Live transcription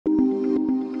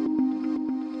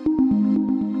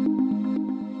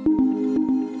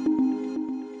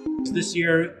So this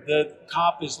year, the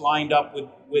COP is lined up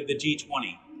with the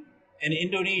G20. And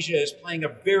Indonesia is playing a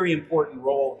very important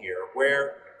role here,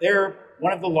 where they're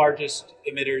one of the largest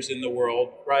emitters in the world,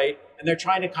 right? And they're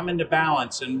trying to come into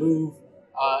balance and move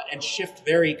and shift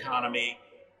their economy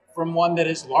from one that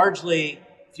is largely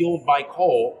fueled by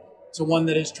coal to one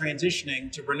that is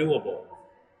transitioning to renewable.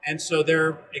 And so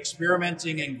they're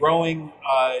experimenting and growing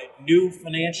new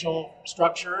financial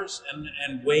structures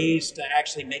and ways to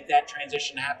actually make that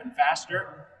transition happen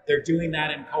faster. They're doing that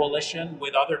in coalition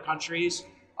with other countries.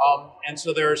 And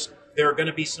so there are going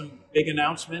to be some big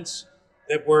announcements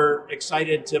that we're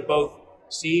excited to both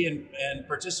see and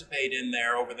participate in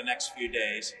there over the next few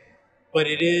days. But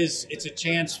it's a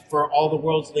chance for all the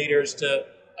world's leaders to,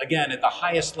 again, at the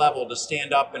highest level, to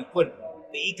stand up and put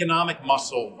the economic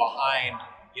muscle behind,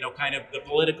 kind of the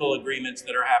political agreements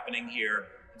that are happening here.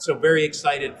 And so very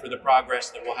excited for the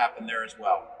progress that will happen there as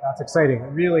well. That's exciting,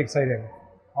 really exciting.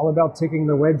 All about taking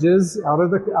the wedges out of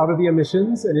the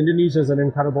emissions, and Indonesia is an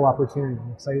incredible opportunity.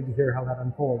 I'm excited to hear how that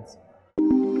unfolds.